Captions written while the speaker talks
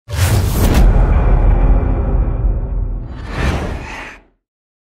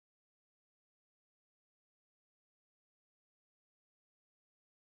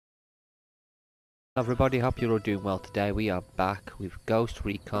Everybody, hope you're all doing well today. We are back with Ghost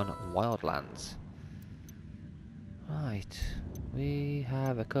Recon Wildlands. Right, we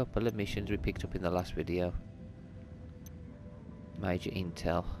have a couple of missions we picked up in the last video. Major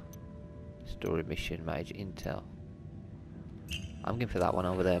Intel. Story mission, Major Intel. I'm going for that one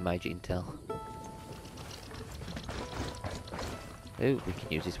over there, Major Intel. Ooh, we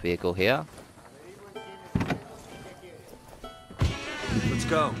can use this vehicle here. Let's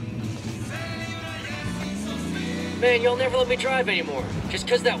go. Man, you'll never let me drive anymore. Just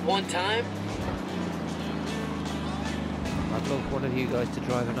 'cause that one time? I'd love one of you guys to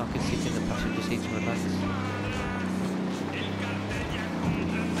drive and I can sit in the passenger seat and relax.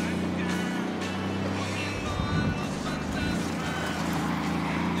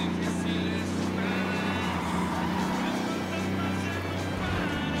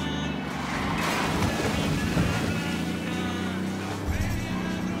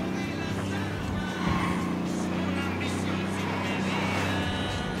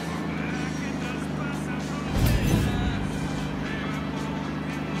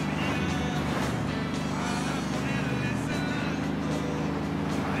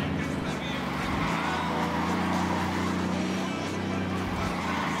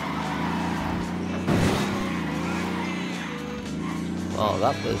 Oh,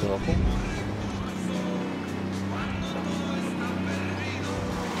 that was awful.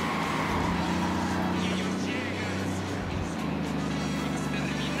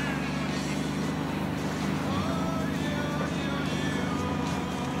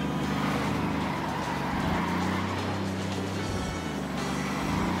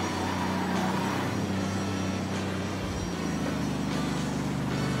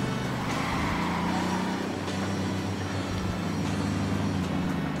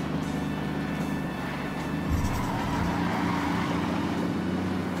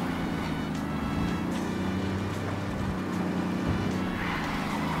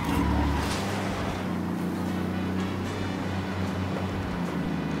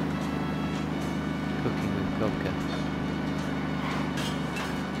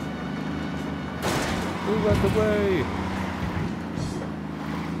 Move out the way!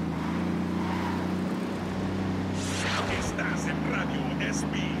 Estás en Radio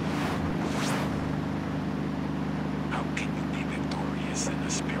SB. How can you be victorious in a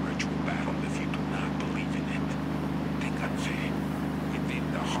spiritual battle if you do not believe in it? Tengan fe within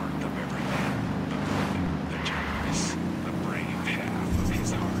the heart of every man. The generous, the brave half of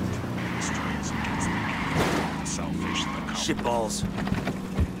his heart strives against the evil, the selfish, the coward. Shitballs.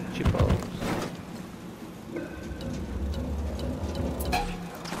 Shitballs.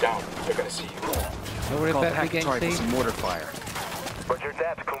 Down. They're gonna see you. Don't worry Call about me pack getting target with seen. some mortar fire. Roger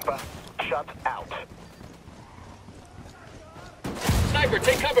that, Kumpa. Shut out. Sniper,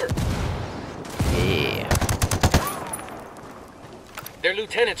 take cover! Yeah. Their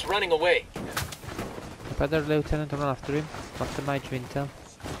lieutenant's running away. If other lieutenant run after him, what's the Major Intel?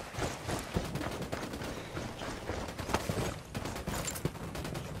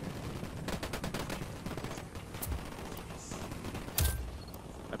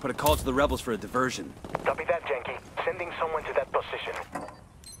 I put a call to the rebels for a diversion. Copy that, Janky. Sending someone to that position.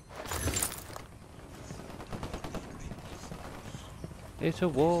 It's a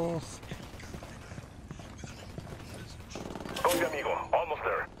war. Copy, amigo. Almost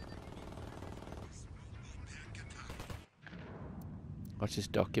there. What's this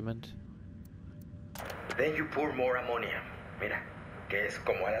document? Then you pour more ammonia. Mira, que es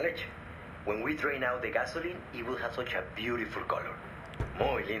como a la leche. When we drain out the gasoline, it will have such a beautiful color.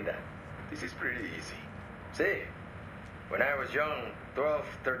 Muy linda. This is pretty easy. See, when I was young, 12,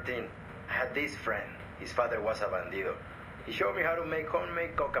 13, I had this friend. His father was a bandido. He showed me how to make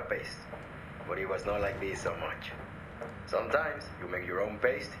homemade coca paste. But it was not like this so much. Sometimes you make your own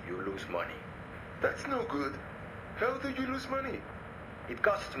paste, you lose money. That's no good. How do you lose money? It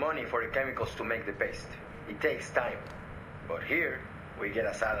costs money for the chemicals to make the paste. It takes time. But here, we get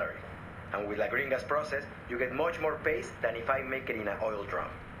a salary. And with La Gringa's process, you get much more paste than if I make it in an oil drum,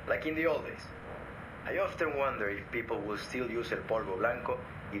 like in the old days. I often wonder if people will still use El Polvo Blanco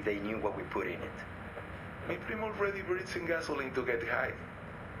if they knew what we put in it. My primo already breathes in gasoline to get high.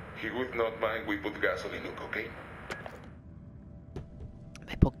 He would not mind we put gasoline in cocaine.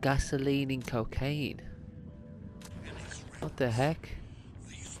 They put gasoline in cocaine. What the heck?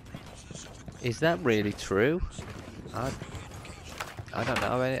 Is that really true? I don't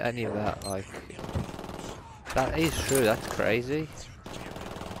know any of that, like... That is true, that's crazy.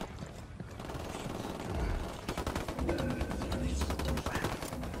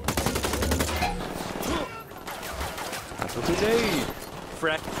 That's what we need!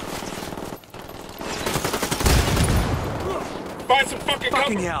 Freck. find some fucking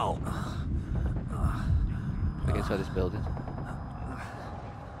Fucking cover! hell! We get inside this building.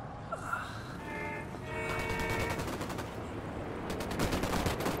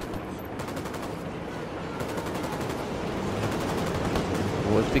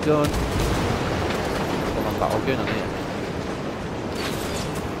 Wars begun. Come on, battle going on here.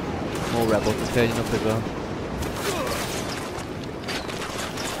 More rebels are turning up as well.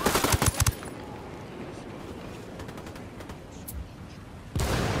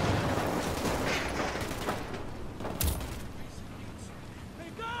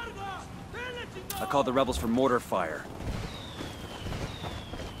 I called the rebels for mortar fire.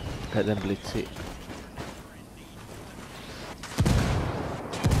 Let them blitz it.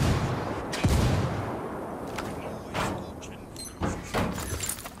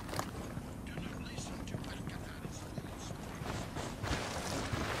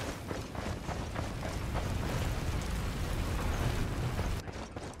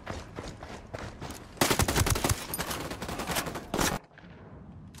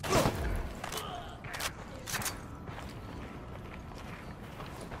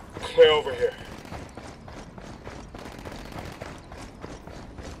 Clear over here.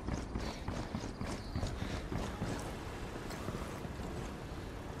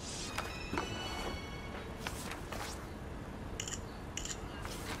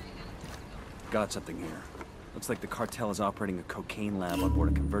 Got something here. Looks like the cartel is operating a cocaine lab on board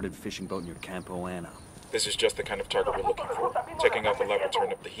a converted fishing boat near Campo Ana. This is just the kind of target we're looking for. Taking out the lab will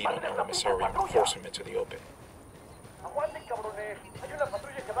turn up the heat on El Emisario and force him into the open.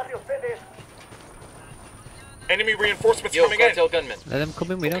 Enemy reinforcements Yo, coming cartel in! gunmen. Let them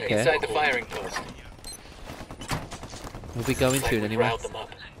come in, we don't care. Inside the firing post. We'll be going Like soon we anyway. riled them up.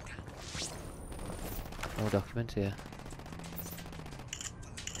 No documents here.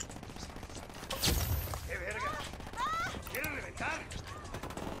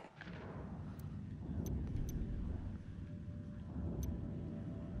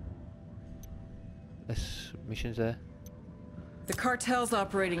 This mission's there. The cartel's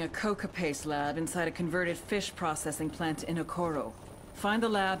operating a coca paste lab inside a converted fish processing plant in Okoro. Find the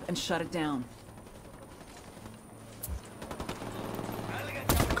lab and shut it down.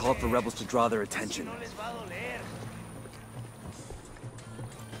 I called for rebels to draw their attention.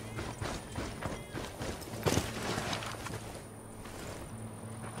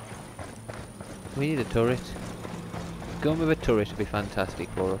 We need a turret. Going with a turret would be fantastic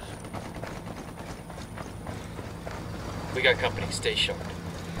for us. We got company. Stay sharp.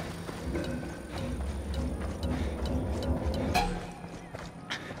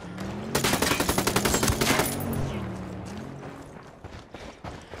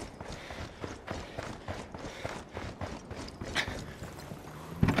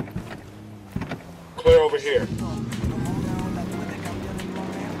 Clear over here.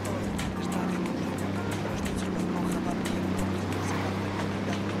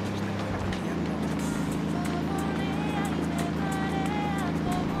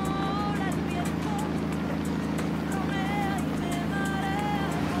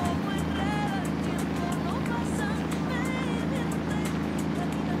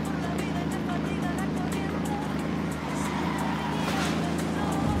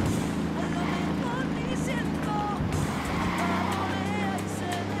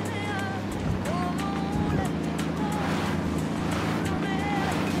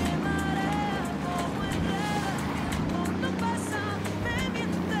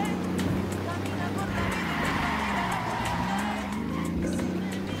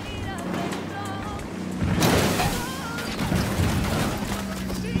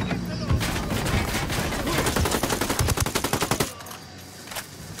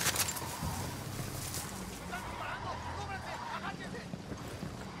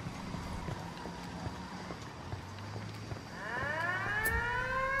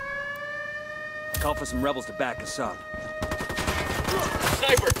 Call for some rebels to back us up.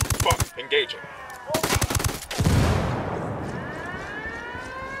 Sniper! Fuck, engaging.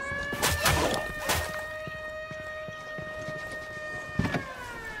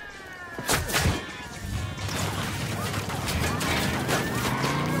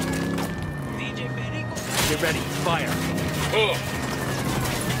 Get ready, fire! Ugh.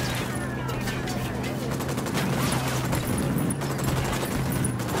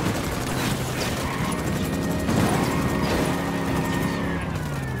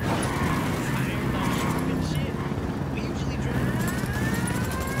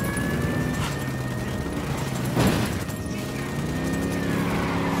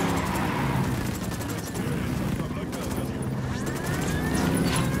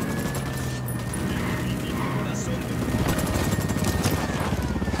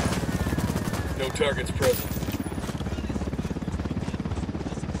 No targets present.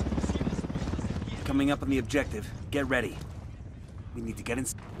 Coming up on the objective. Get ready. We need to get in.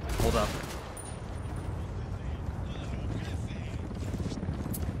 Hold up.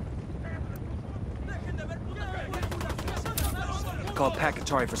 Call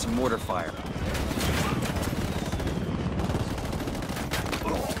Packatari for some mortar fire.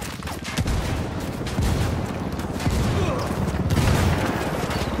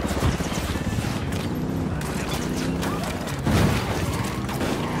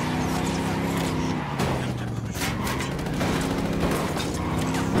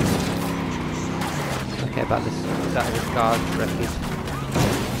 Okay, about this side of the car wreckage.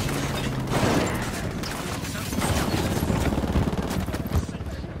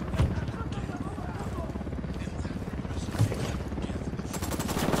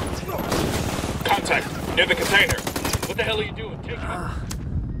 Contact! Near the container! What the hell are you doing? Take it.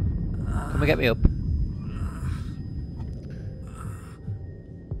 Come and get me up.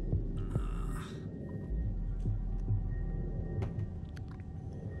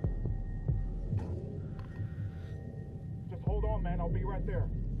 Just hold on, man. I'll be right there.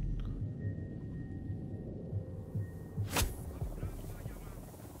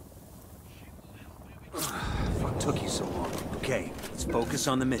 What took you so long? Okay, let's focus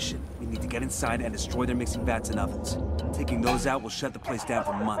on the mission. We need to get inside and destroy their mixing vats and ovens. Taking those out will shut the place down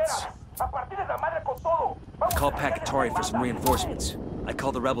for months. Call Packatari for some reinforcements. I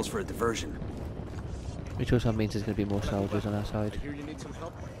call the rebels for a diversion. Which also means there's going to be more soldiers on our side. Here you need some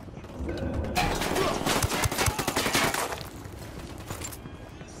help.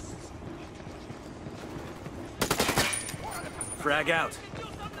 Frag out.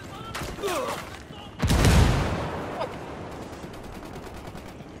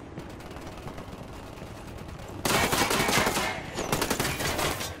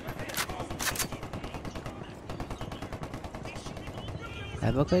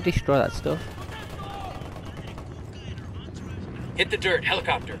 I'm not going to destroy that stuff. Hit the dirt,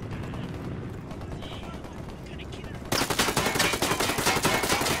 helicopter.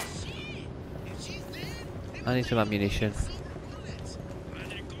 I need some ammunition.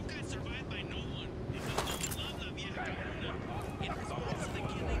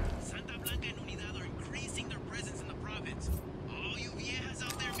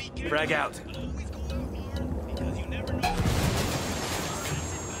 Frag out.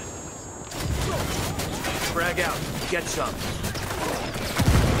 Frag out. Get some.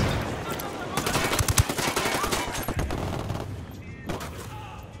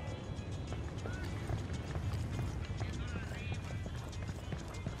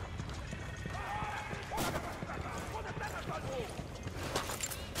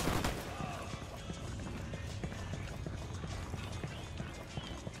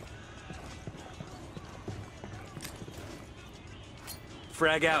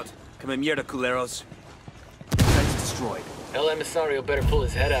 Frag out. Come mierda, culeros. That's destroyed. El Emisario better pull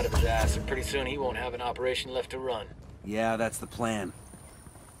his head out of his ass, and pretty soon he won't have an operation left to run. Yeah, that's the plan.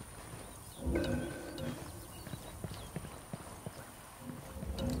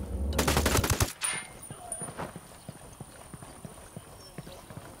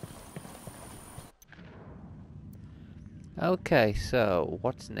 Okay, so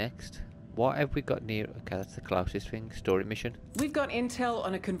what's next? What have we got near? Okay, that's the closest thing. Story mission. We've got intel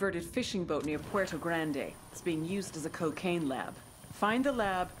on a converted fishing boat near Puerto Grande. It's being used as a cocaine lab. Find the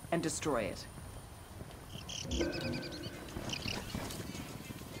lab and destroy it.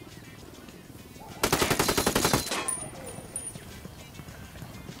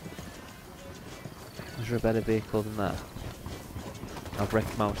 Is there a better vehicle than that? I've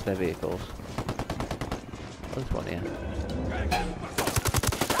wrecked most of their vehicles. Oh, there's one here.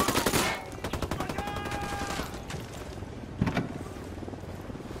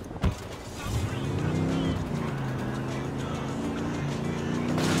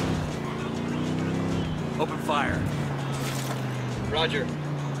 Open fire. Roger.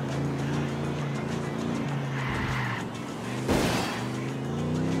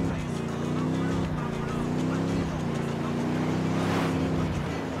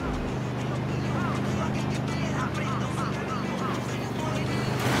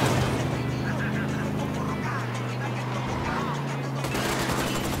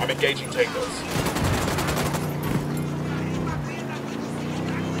 I'm engaging takeoffs.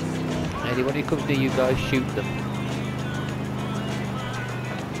 Anyone who comes near you guys, shoot them.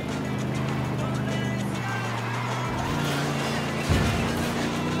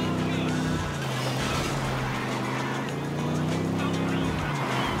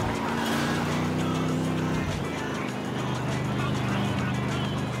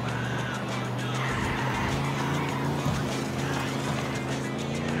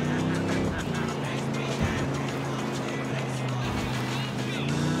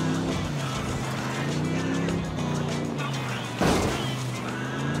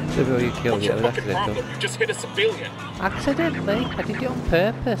 Civil you killed, What's yeah, your it was fucking accidental. problem? You just hit a civilian. Accidentally? I did it on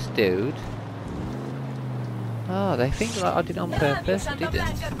purpose, dude. Oh, they think that I did it on purpose. I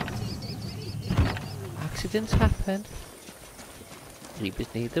didn't. Accidents happen. He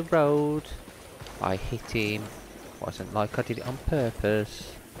was near the road. I hit him. Wasn't like I did it on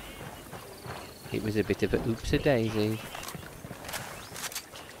purpose. It was a bit of a oops-a-daisy.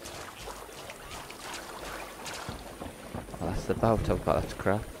 Oh, that's the boat I've got, that's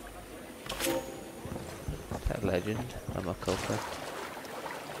crap. That legend. I'm a culprit.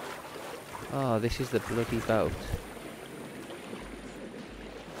 Oh, this is the bloody boat.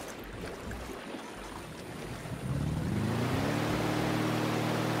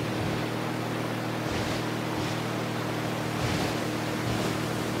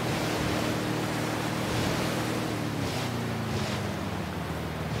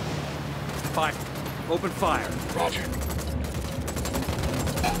 Fire. Open fire. Roger.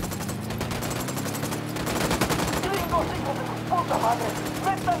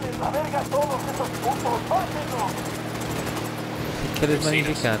 Kill as many as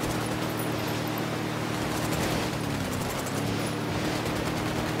you can.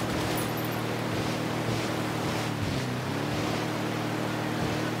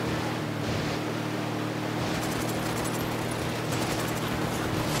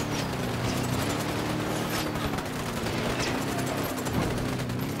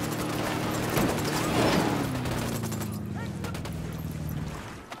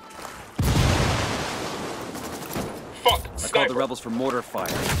 Fuck! I called the Sniper! rebels for mortar fire.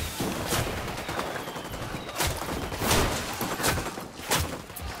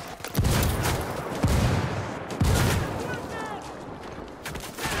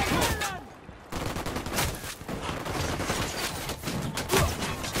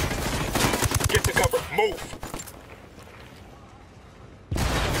 Get to cover! Move!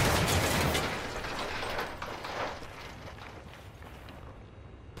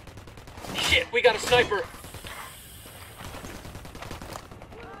 Shit! We got a sniper!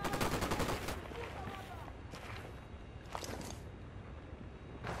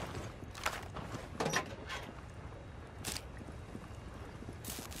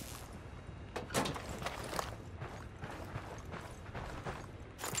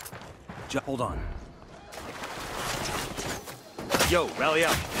 Hold on. Yo, rally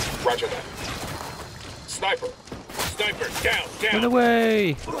up. Roger that. Sniper! Sniper! Down! Run Down!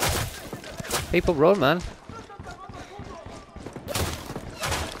 away! People run, man.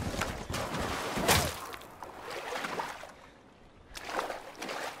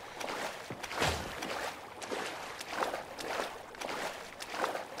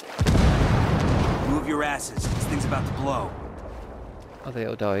 Move your asses. This thing's about to blow. Oh, they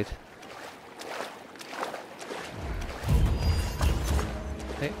all died.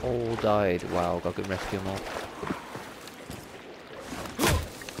 They all died. Wow, got to rescue them all.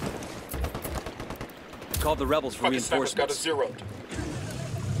 Called the rebels for Fucking sniper's got reinforcements. us zeroed.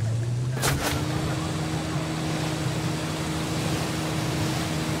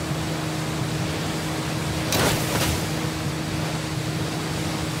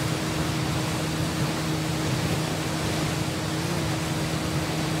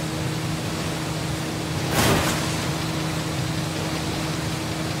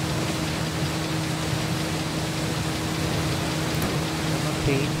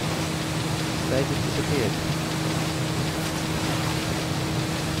 Team. They just disappeared.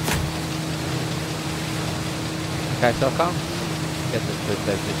 Okay, so I can't get this, but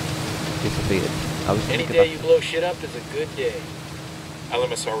they've just disappeared. I was Any thinking day you about blow shit up is a good day.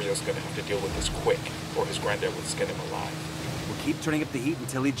 Alamasario's gonna have to deal with this quick, or his granddad would skin him alive. We'll keep turning up the heat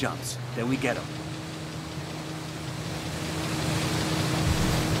until he jumps. Then we get him.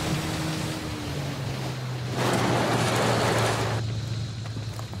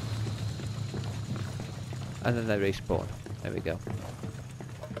 and then they respawn. There we go.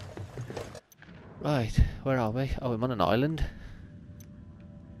 Right, where are we? Oh, I'm on an island.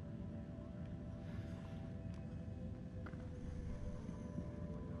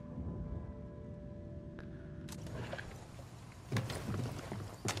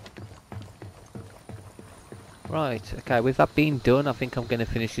 Right, okay, with that being done, I think I'm going to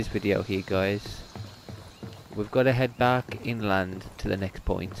finish this video here, guys. We've got to head back inland to the next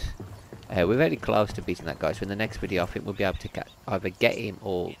point. We're very close to beating that guy, so in the next video I think we'll be able to either get him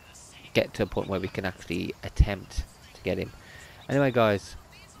or get to a point where we can actually attempt to get him. Anyway guys,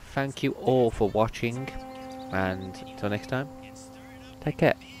 thank you all for watching, and until next time, take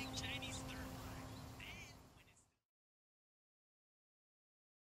care.